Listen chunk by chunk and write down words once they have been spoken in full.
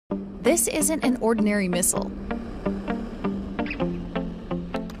This isn't an ordinary missile.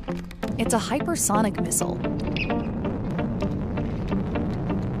 It's a hypersonic missile.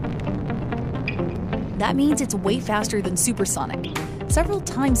 That means it's way faster than supersonic, several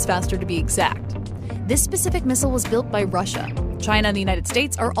times faster to be exact. This specific missile was built by Russia. China and the United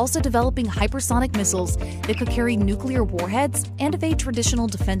States are also developing hypersonic missiles that could carry nuclear warheads and evade traditional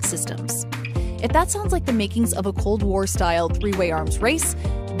defense systems. If that sounds like the makings of a Cold War-style three-way arms race,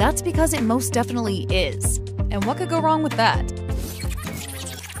 that's because it most definitely is. And what could go wrong with that?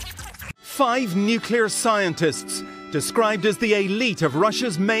 5 nuclear scientists, described as the elite of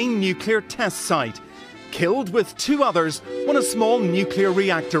Russia's main nuclear test site, killed with 2 others when a small nuclear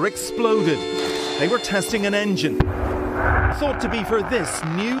reactor exploded. They were testing an engine, thought to be for this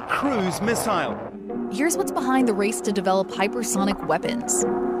new cruise missile. Here's what's behind the race to develop hypersonic weapons.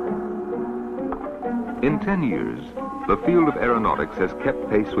 In 10 years, the field of aeronautics has kept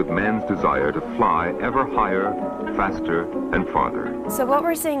pace with man's desire to fly ever higher, faster, and farther. So what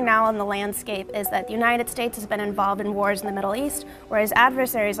we're seeing now on the landscape is that the United States has been involved in wars in the Middle East, whereas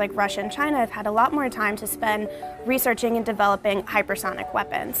adversaries like Russia and China have had a lot more time to spend researching and developing hypersonic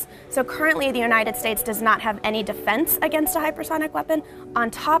weapons. So currently the United States does not have any defense against a hypersonic weapon. On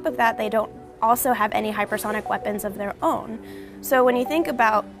top of that, they don't also have any hypersonic weapons of their own. So when you think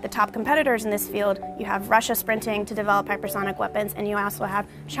about the top competitors in this field, you have Russia sprinting to develop hypersonic weapons, and you also have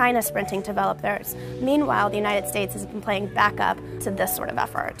China sprinting to develop theirs. Meanwhile, the United States has been playing backup to this sort of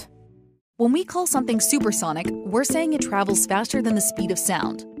effort. When we call something supersonic, we're saying it travels faster than the speed of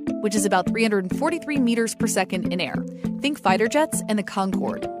sound, which is about 343 meters per second in air. Think fighter jets and the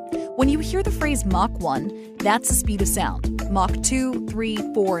Concorde. When you hear the phrase Mach 1, that's the speed of sound. Mach 2,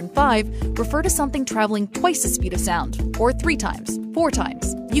 3, 4, and 5 refer to something traveling twice the speed of sound, or 3 times, 4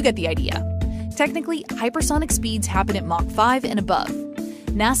 times. You get the idea. Technically, hypersonic speeds happen at Mach 5 and above.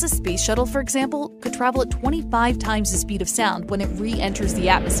 NASA's space shuttle, for example, could travel at 25 times the speed of sound when it re-enters the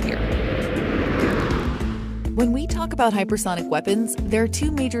atmosphere. When we talk about hypersonic weapons, there are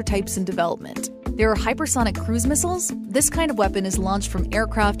 2 major types in development. There are hypersonic cruise missiles. This kind of weapon is launched from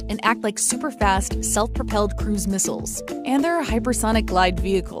aircraft and act like super-fast, self-propelled cruise missiles. And there are hypersonic glide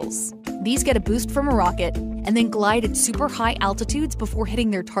vehicles. These get a boost from a rocket and then glide at super high altitudes before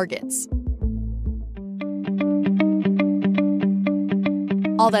hitting their targets.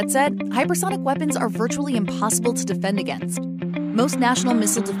 All that said, hypersonic weapons are virtually impossible to defend against. Most national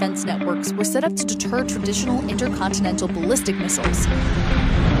missile defense networks were set up to deter traditional intercontinental ballistic missiles,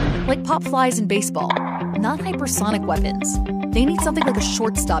 like pop flies in baseball, not hypersonic weapons. They need something like a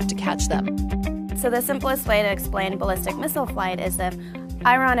shortstop to catch them. So the simplest way to explain ballistic missile flight is if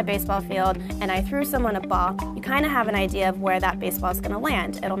I were on a baseball field and I threw someone a ball, you kind of have an idea of where that baseball is going to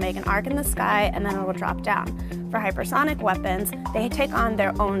land. It'll make an arc in the sky and then it will drop down. For hypersonic weapons, they take on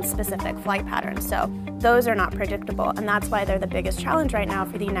their own specific flight patterns. So those are not predictable, and that's why they're the biggest challenge right now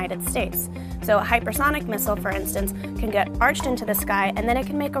for the United States. So a hypersonic missile, for instance, can get arched into the sky and then it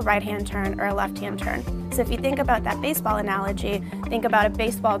can make a right-hand turn or a left-hand turn. So if you think about that baseball analogy, think about a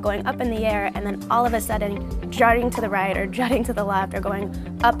baseball going up in the air and then all of a sudden jutting to the right or jutting to the left or going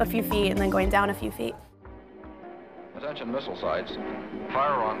up a few feet and then going down a few feet. Attention missile sites.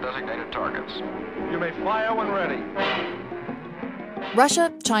 Fire on designated targets. You may fire when ready.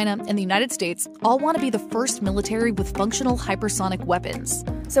 Russia, China, and the United States all want to be the first military with functional hypersonic weapons.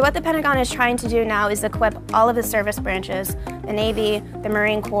 So what the Pentagon is trying to do now is equip all of the service branches, the Navy, the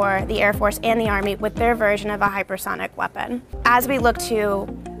Marine Corps, the Air Force, and the Army with their version of a hypersonic weapon. As we look to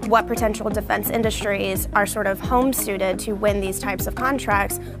what potential defense industries are sort of home-suited to win these types of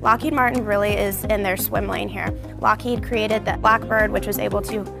contracts, Lockheed Martin really is in their swim lane here. Lockheed created the Blackbird, which was able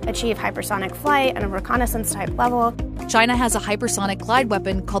to achieve hypersonic flight and a reconnaissance-type level. China has a hypersonic glide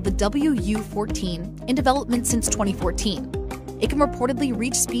weapon called the WU-14 in development since 2014. It can reportedly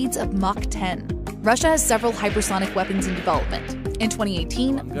reach speeds of Mach 10. Russia has several hypersonic weapons in development. In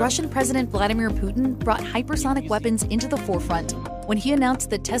 2018, Russian President Vladimir Putin brought hypersonic weapons into the forefront when he announced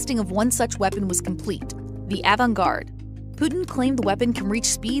that testing of one such weapon was complete, the Avant-Garde. Putin claimed the weapon can reach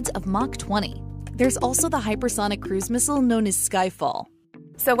speeds of Mach 20. There's also the hypersonic cruise missile known as Skyfall.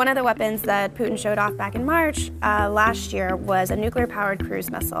 So one of the weapons that Putin showed off back in March last year was a nuclear-powered cruise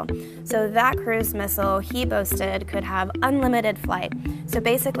missile. So that cruise missile, he boasted, could have unlimited flight. So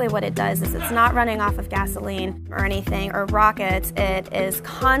basically what it does is it's not running off of gasoline or anything or rockets, it is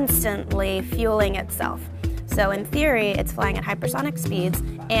constantly fueling itself. So in theory, it's flying at hypersonic speeds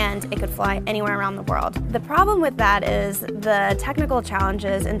and it could fly anywhere around the world. The problem with that is the technical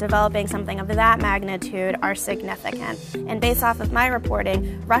challenges in developing something of that magnitude are significant. And based off of my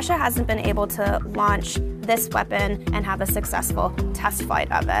reporting, Russia hasn't been able to launch this weapon and have a successful test flight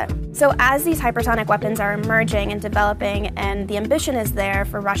of it. So as these hypersonic weapons are emerging and developing, and the ambition is there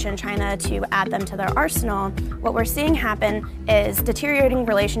for Russia and China to add them to their arsenal, what we're seeing happen is deteriorating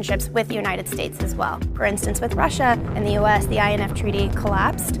relationships with the United States as well. For instance, with Russia and the US, the INF Treaty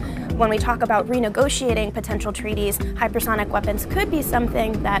collapsed. When we talk about renegotiating potential treaties, hypersonic weapons could be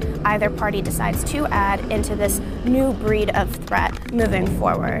something that either party decides to add into this new breed of threat moving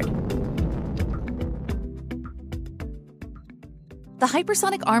forward. The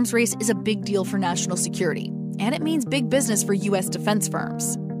hypersonic arms race is a big deal for national security, and it means big business for U.S. defense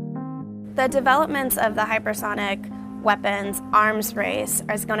firms. The developments of the hypersonic weapons arms race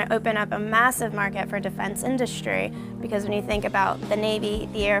is going to open up a massive market for defense industry, because when you think about the Navy,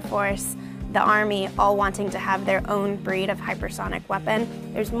 the Air Force, the Army all wanting to have their own breed of hypersonic weapon,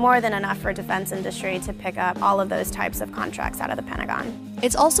 there's more than enough for defense industry to pick up all of those types of contracts out of the Pentagon.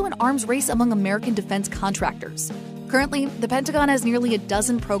 It's also an arms race among American defense contractors. Currently, the Pentagon has nearly a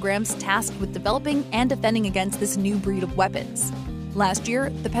dozen programs tasked with developing and defending against this new breed of weapons. Last year,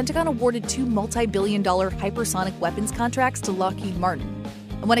 the Pentagon awarded 2 multi-billion-dollar hypersonic weapons contracts to Lockheed Martin.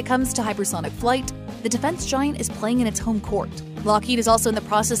 And when it comes to hypersonic flight, the defense giant is playing in its home court. Lockheed is also in the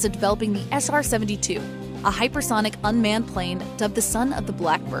process of developing the SR-72, a hypersonic unmanned plane dubbed the son of the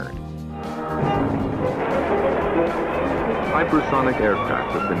Blackbird. Hypersonic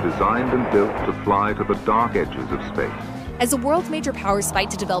aircraft have been designed and built to fly to the dark edges of space. As the world's major powers fight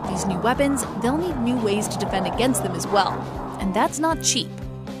to develop these new weapons, they'll need new ways to defend against them as well. And that's not cheap.